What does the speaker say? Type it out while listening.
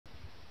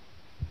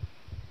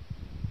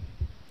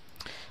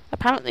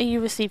Apparently you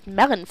received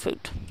melon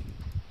fruit.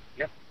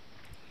 Yep.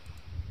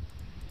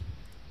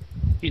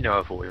 You know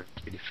I've always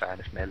been a fan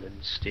of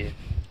melons, dear.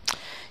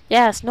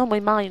 Yeah, it's normally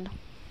mine.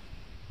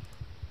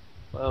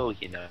 Well,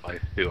 you know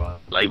who I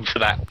blame for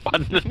that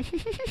one.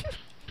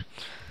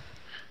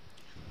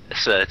 A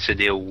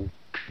certain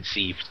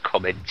ill-conceived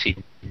comment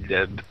in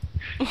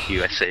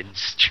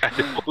USN's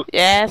channel.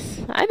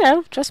 Yes, I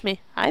know. Trust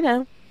me, I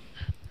know.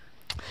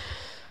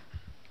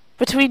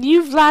 Between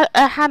you, Vlad,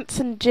 Hans,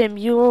 and Jim,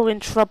 you're all in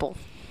trouble.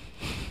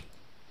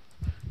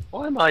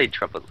 Why am I in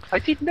trouble? I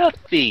did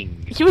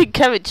nothing! You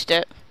encouraged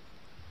it.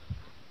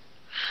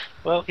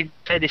 Well, in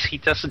fairness, he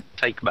doesn't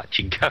take much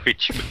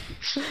encouragement.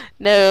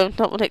 No,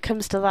 not when it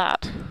comes to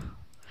that.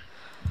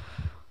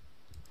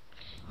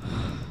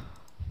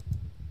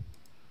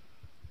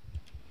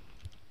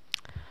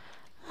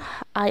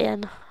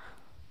 Iron.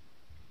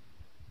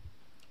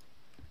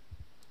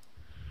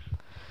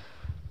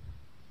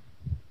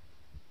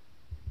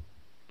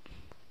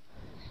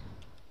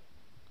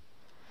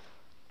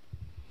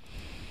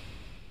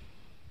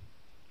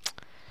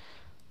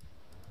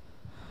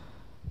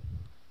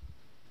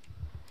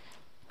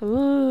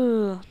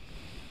 Ooh.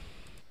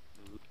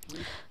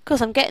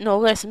 Because I'm getting all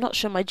this, I'm not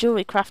sure my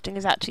jewellery crafting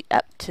is actually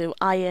up to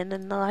iron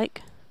and the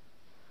like.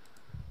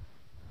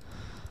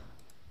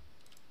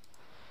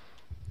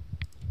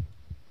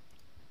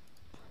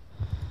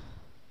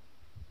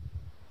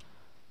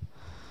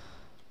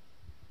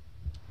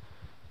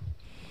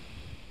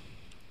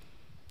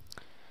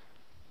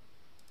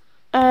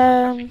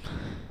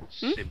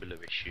 Similar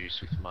issues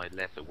with my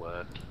leather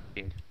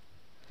working.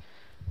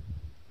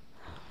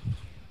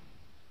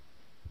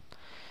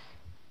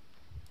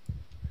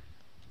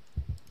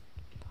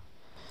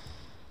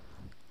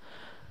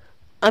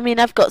 I mean,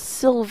 I've got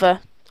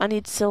silver. I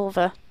need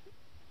silver.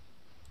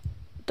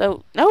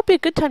 Though, now would be a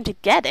good time to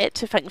get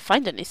it, if I can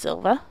find any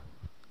silver.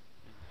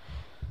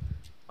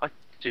 I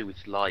do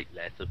with light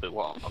leather, but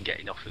what I'm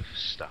getting off of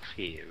stuff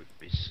here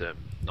is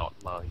not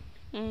light.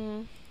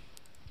 Mm.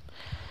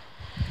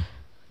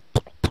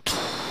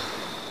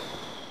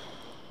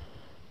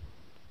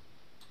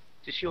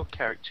 Does your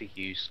character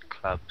use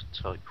club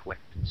type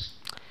weapons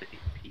that hit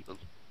people?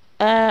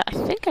 I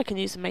think I can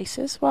use the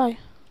maces. Why?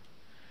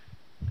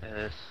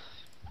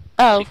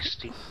 Oh.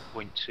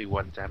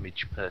 16.21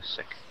 damage per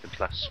second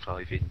plus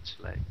 5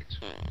 intellect.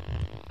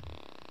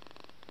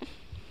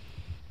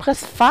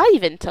 Plus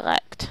 5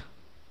 intellect.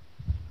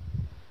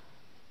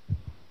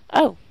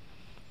 Oh.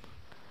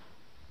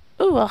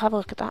 Ooh, I'll have a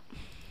look at that.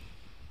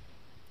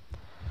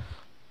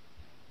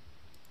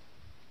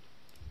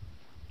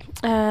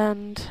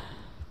 And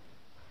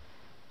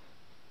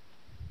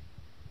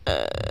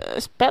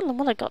it's better than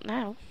what I got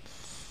now.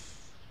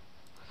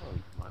 Oh,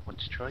 you might want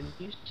to try and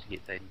use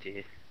it then,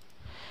 dear.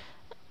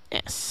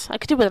 Yes, I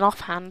could do with an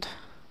offhand.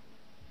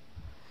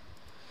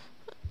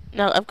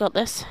 No, I've got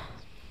this.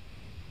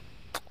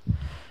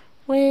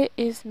 Where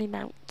is me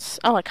mount?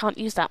 Oh, I can't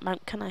use that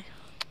mount, can I?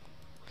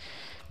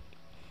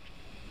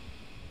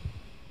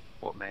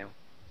 What mount?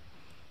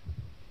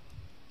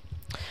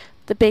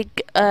 The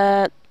big,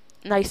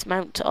 nice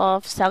mount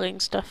of selling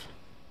stuff.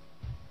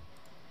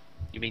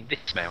 You mean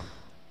this mount?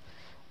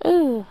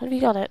 Ooh, have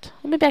you got it?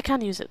 Well, maybe I can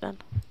use it then.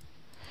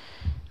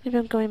 Maybe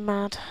I'm going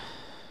mad.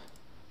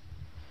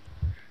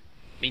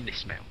 You mean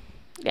this mount?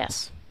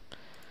 Yes.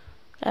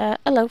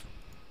 Hello.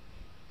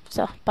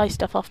 So, buy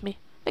stuff off me.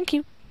 Thank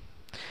you.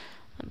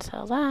 And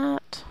sell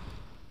that.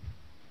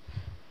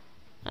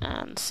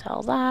 And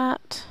sell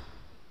that.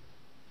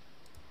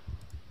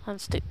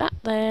 And stick that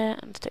there.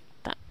 And stick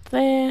that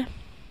there.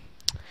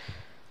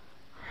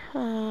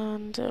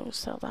 And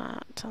sell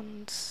that.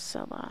 And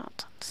sell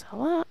that. And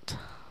sell that.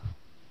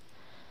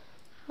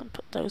 And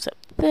put those up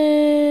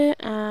there.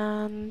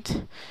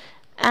 And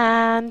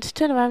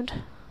turn around.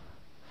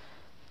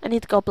 I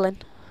need the goblin.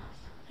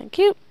 Thank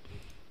you.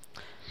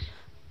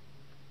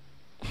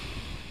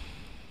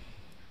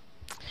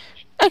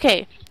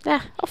 Okay,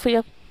 yeah, off we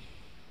go.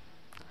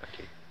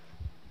 Okay.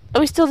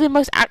 Are we still the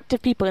most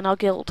active people in our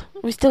guild?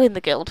 Are we still in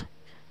the guild?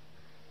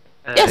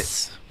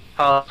 Yes!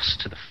 Pass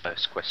to the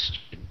first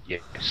question,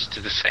 yes to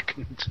the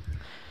second.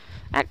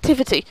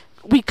 Activity.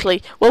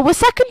 Weekly. Well, we're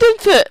second and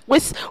third.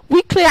 With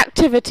weekly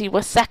activity,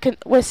 we're second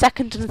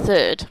and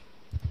third.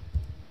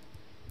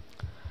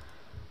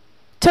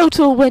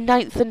 Total, we're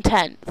 9th and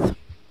 10th.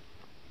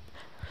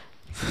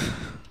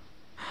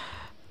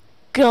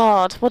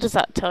 God, what does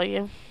that tell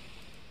you?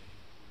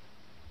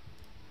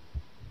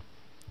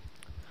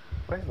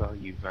 Where are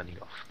you running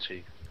off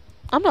to?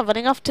 I'm not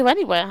running off to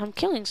anywhere. I'm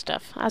killing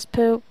stuff as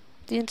per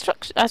the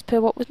instruction, as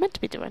per what was meant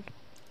to be doing.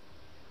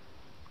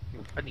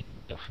 You're running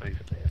off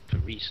over there for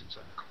reasons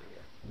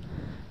unclear.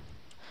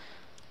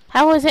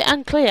 How is it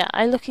unclear?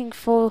 I'm looking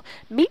for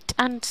meat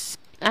and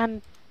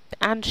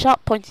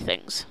sharp pointy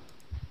things.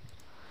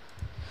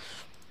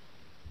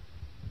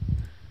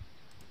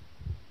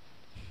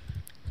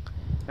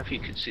 Have you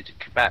considered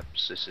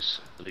kebabs as a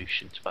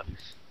solution to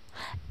both?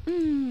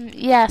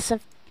 Yes,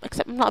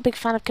 except I'm not a big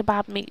fan of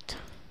kebab meat.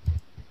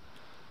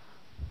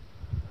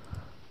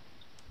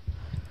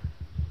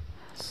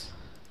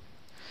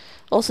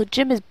 Also,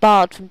 Jim is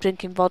barred from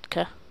drinking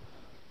vodka.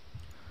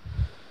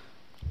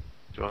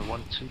 Do I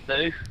want to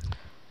know?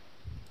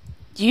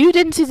 You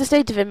didn't see the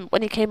state of him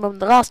when he came home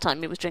the last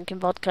time he was drinking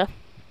vodka.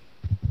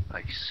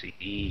 I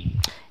see.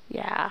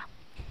 Yeah.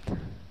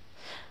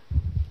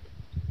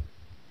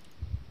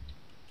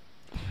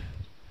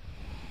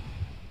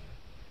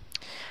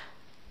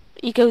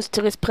 He goes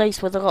to this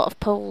place where a lot of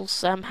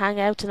Poles hang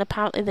out, and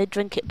apparently they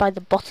drink it by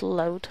the bottle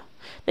load.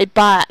 They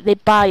buy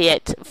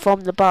it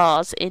from the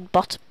bars in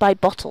by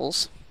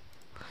bottles.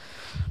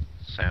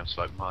 Sounds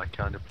like my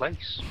kind of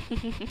place.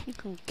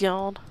 Oh,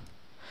 God.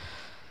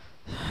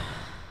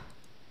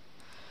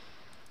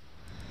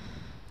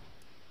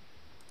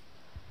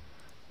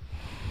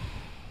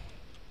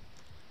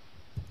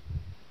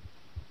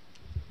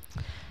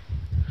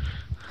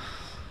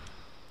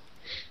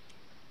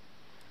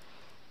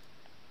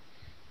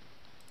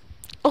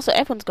 Also,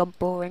 everyone's gone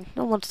boring.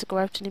 No one wants to go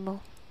out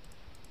anymore.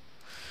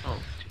 Oh,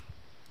 dear.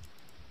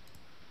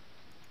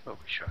 Well,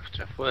 we shall have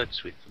to have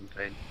words with them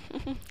then.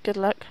 Good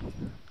luck.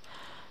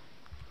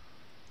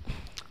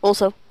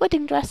 Also,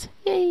 wedding dress.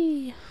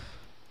 Yay!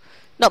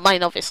 Not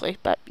mine, obviously,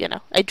 but, you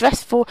know, a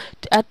dress for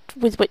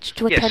with which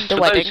to attend a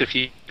wedding. Yes, for those of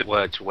you that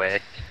weren't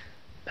aware,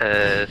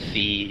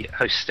 the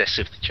hostess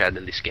of the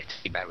channel is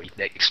getting married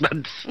next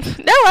month.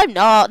 No, I'm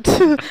not.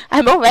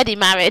 I'm already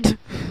married.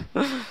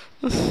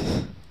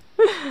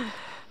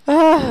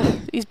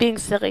 He's being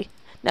silly.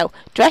 No,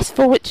 dress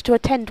for which to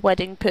attend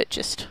wedding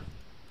purchased.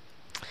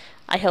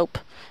 I hope.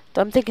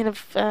 Though I'm thinking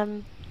of,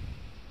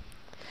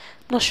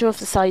 not sure if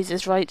the size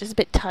is right. It's a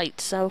bit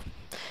tight, so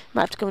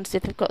might have to go and see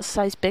if they've got a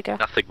size bigger.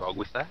 Nothing wrong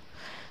with that.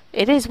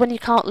 It is when you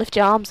can't lift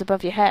your arms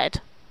above your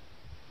head.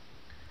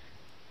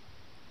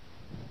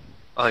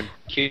 I'm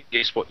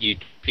curious what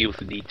you'd feel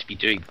the need to be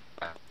doing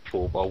that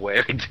for while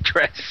wearing the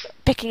dress.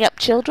 Picking up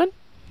children?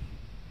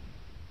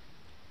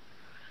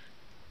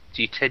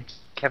 Do you tend to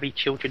carry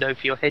children over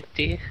your head,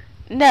 dear?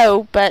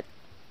 No, but...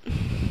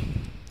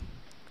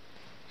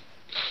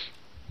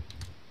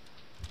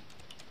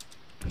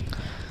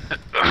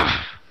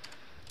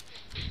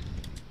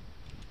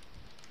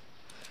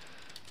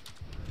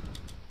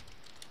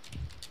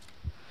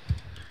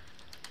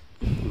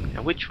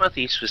 Now, which one of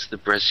these was the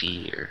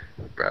brassiere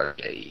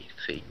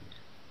thing?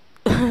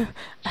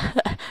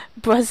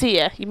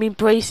 Brazier? You mean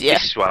brazier?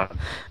 This one.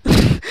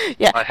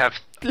 Yeah. I have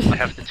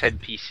the 10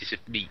 pieces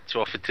of meat to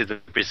offer to the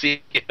brazier.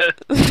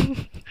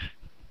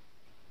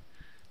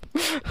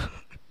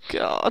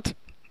 God.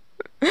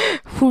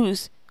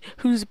 Who's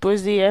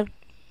brazier?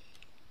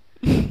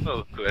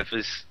 Well,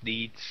 whoever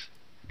needs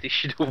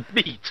additional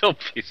meat,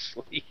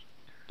 obviously.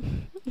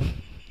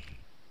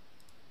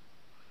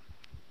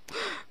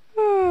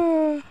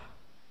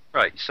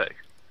 Right, so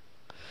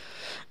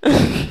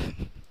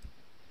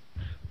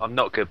I'm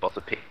not going to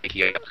bother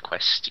picking up the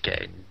quest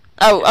again.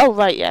 Oh,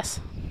 right, yes.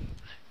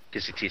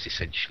 Because it is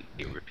essentially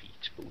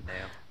irrepeatable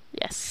now.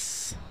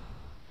 Yes.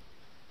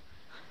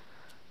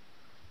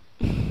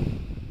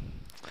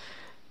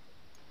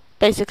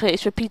 Basically,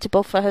 it's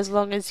repeatable for as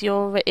long as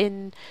you're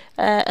in,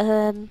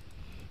 Yeah.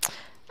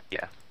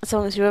 as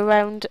long as you're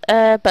around.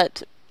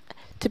 But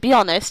to be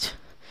honest,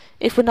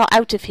 if we're not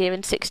out of here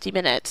in 60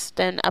 minutes,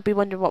 then I'll be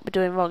wondering what we're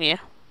doing wrong here.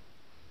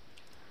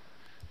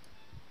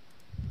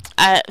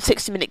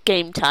 60-minute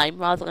game time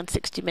rather than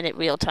 60-minute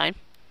real time.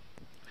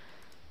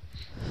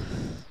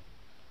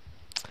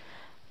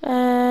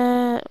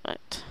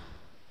 Right.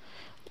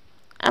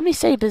 How many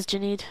sabres do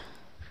you need?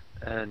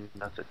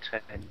 Another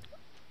 10.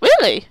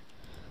 Really?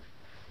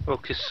 Well,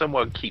 because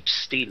someone keeps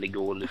stealing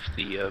all of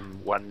the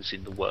ones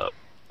in the world,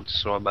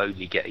 so I'm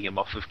only getting them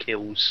off of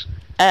kills.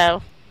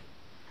 Oh.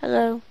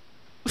 Hello.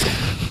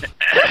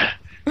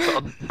 But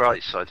on the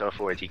bright side, I've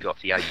already got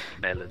the 8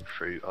 melon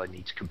fruit. I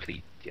need to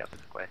complete the other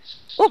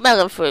quests. What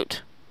melon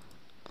fruit?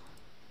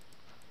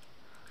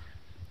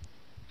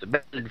 The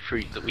melon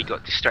fruit that we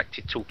got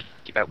distracted talking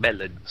about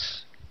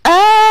melons.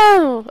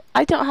 Oh!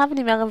 I don't have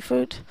any melon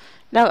fruit.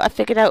 No, I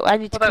figured out I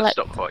need to collect...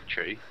 That's not quite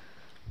true.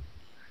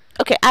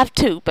 Okay, I have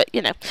 2, but,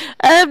 you know.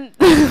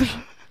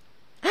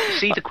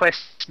 See the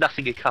quest,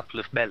 nothing a couple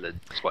of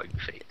melons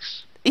won't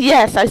fix.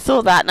 Yes, I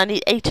saw that, and I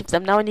need 8 of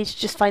them. Now I need to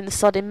just find the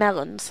sodding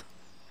melons.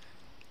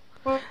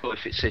 Well,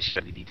 if it says you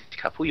only need a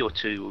couple, your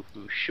 2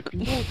 should be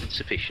more than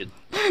sufficient.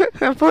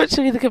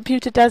 Unfortunately, the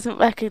computer doesn't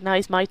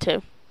recognise my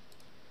 2.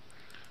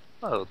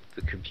 Well,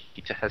 the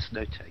computer has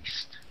no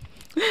taste.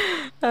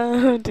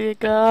 Oh dear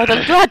God,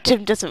 I'm glad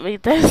Jim doesn't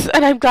read this,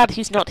 and I'm glad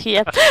he's not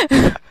here.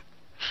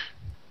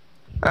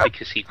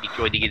 Because he'd be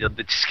joining in on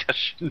the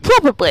discussion.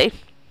 Probably.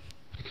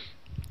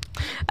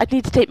 I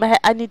need to take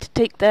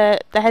the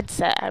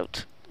headset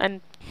out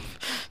and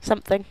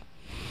something.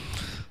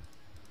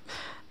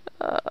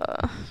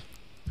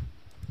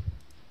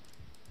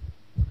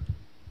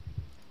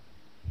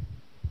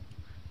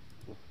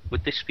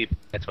 Would this be a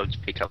better time to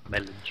pick up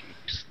melon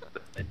juice?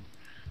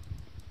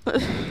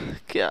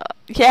 God.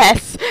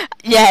 Yes,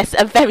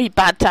 a very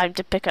bad time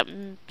to pick up.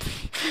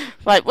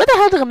 Right, where the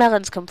hell do the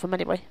melons come from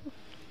anyway?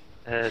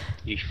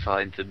 You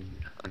find them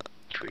on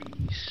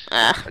trees.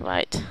 Ah,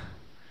 right.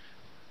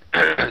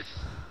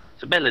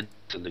 The melons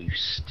are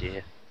loose,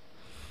 dear.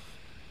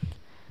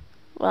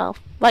 Well,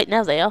 right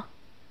now they are.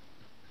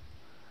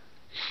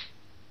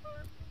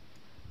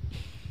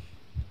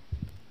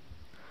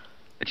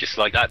 And just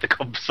like that, the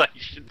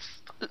conversations.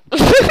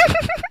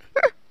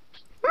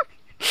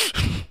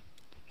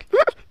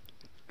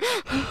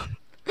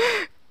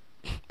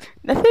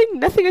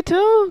 Nothing at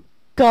all.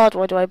 God,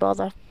 why do I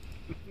bother?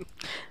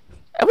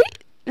 Are we?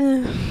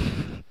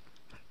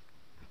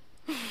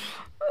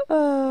 I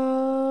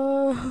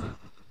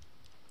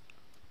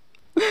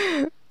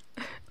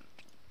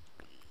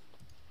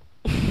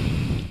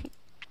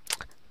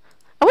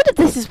wonder if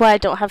this is why I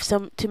don't have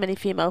too many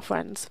female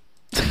friends.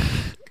 You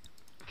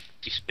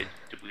spend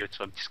all your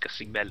time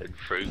discussing melon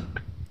fruit.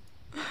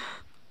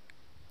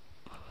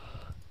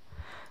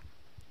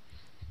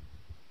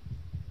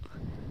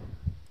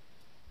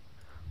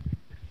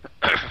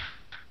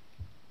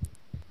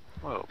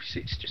 Well,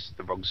 obviously it's just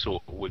the wrong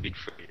sort of women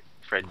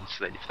friends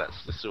then, if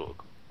that's the sort of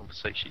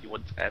conversation you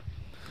want to have.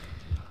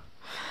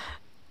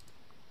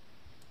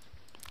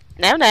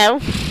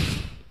 No.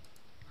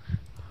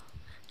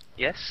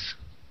 Yes?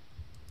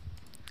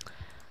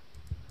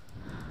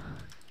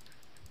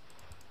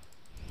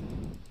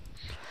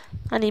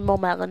 I need more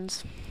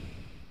melons.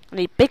 I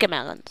need bigger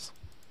melons.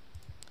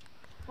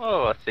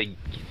 Oh, I think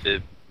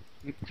the...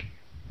 You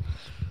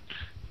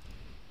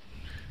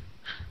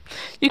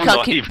I'm can't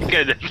not keep. even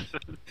gonna...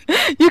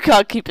 You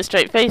can't keep a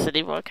straight face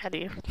anymore, can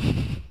you?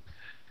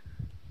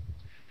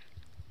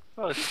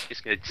 I was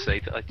just going to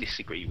say that I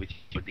disagree with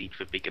your need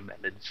for bigger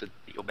melons, and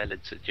that your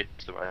melons are just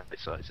the right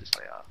size as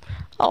they are.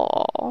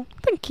 Oh,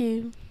 thank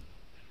you.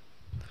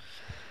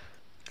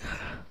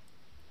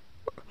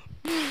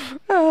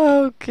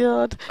 Oh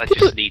God. I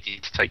just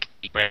needed to take a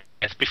deep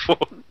breath before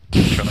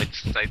trying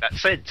to say that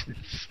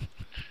sentence.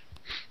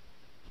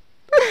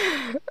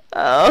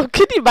 Oh,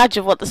 can you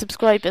imagine what the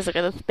subscribers are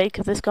going to make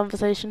of this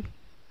conversation?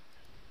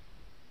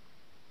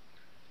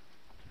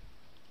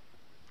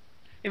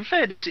 In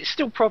fairness, it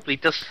still probably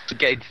doesn't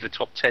get into the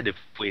top 10 of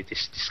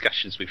weirdest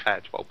discussions we've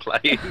had while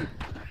playing.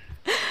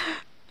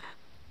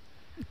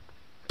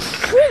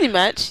 Pretty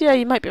much, yeah,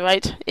 you might be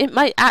right. It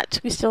might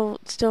actually still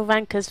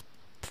rank as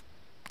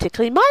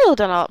particularly mild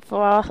or not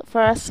for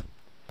us.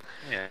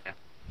 Yeah.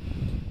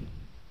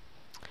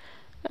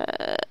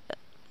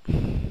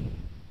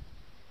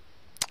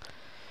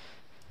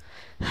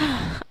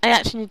 I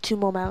actually need 2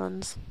 more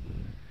melons.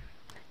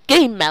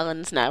 Game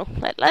melons now.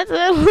 Let's.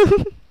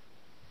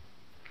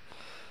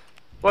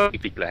 Well,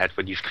 you'll be glad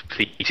when you've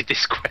completed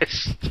this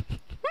quest.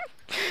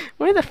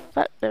 Where the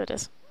fuck? There it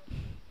is.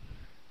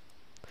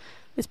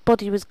 This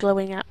body was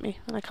glowing at me,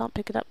 and I can't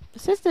pick it up. It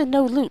says there's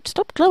no loot.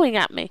 Stop glowing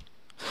at me.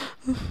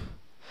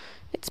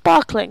 It's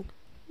sparkling.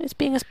 It's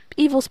being an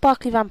evil,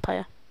 sparkly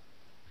vampire.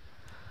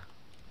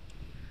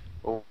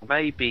 Or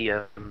maybe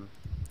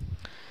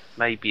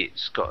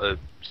it's got a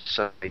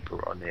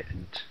saber on it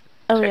and...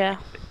 Oh yeah.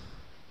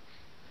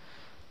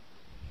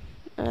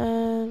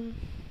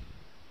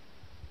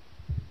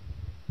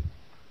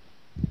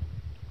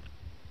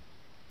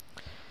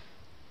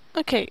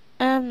 Okay,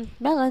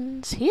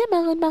 melons. Here,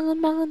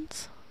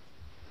 melons.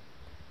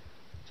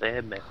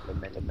 They're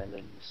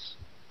melons.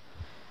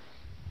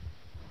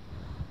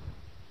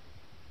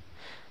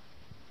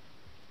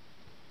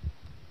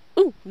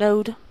 Ooh,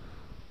 node.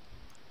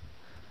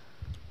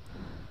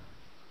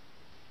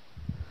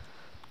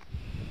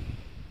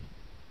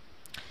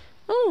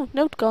 Ooh,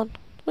 node gone.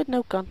 Where'd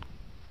node gone?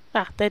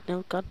 Ah, there'd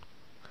node gone.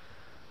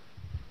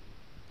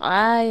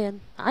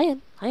 Iron.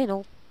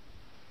 All.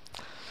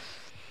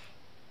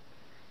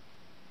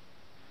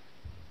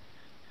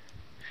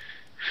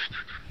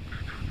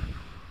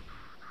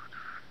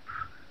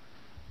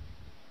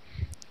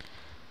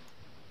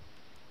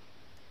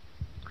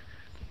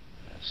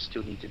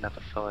 Still need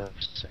another 5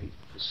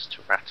 sabers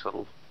to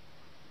rattle.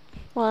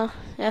 Well,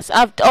 yes,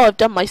 I've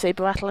done my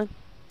saber rattling.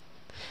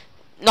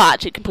 Not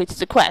actually completed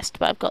the quest,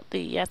 but I've got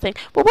the thing.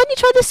 Well, why don't you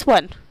try this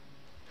one?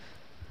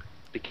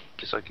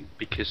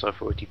 Because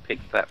I've already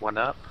picked that one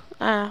up.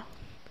 Ah.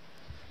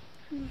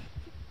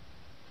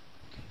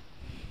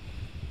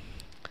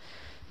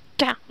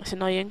 Yeah, that's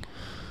annoying.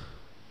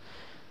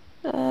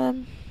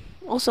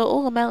 Also,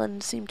 all the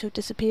melons seem to have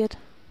disappeared.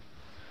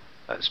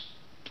 That's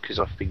because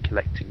I've been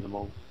collecting them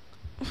all.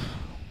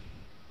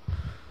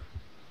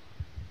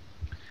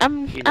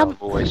 You know, I'm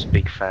always a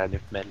big fan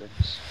of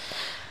melons.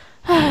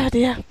 Ah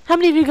dear. How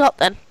many have you got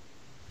then?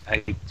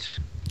 8.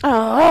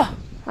 Oh,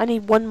 I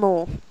need 1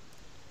 more.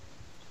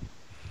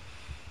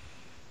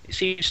 It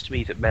seems to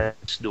me that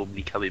melons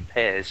normally come in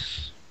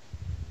pairs.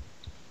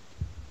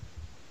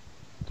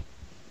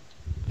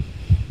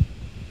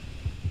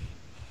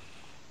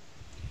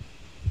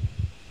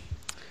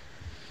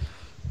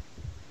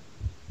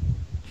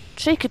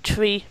 Shake a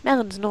tree.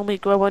 Melons normally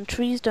grow on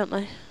trees, don't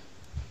they?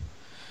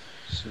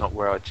 It's not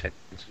where I tend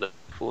to look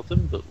for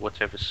them, but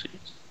whatever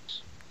suits.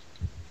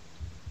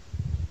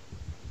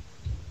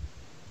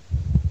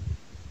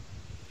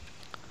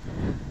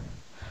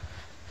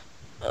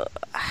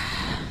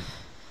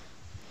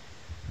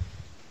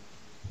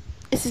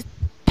 This is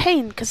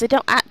pain because they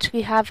don't actually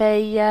actually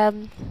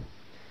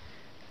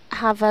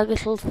have a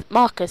little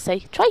marker say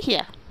try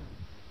here.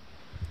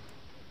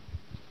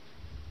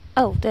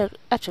 Oh, there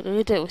actually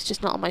we do. It's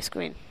just not on my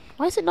screen.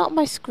 Why is it not on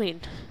my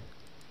screen?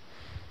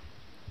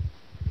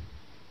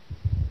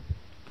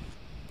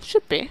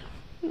 Should be.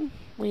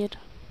 Weird.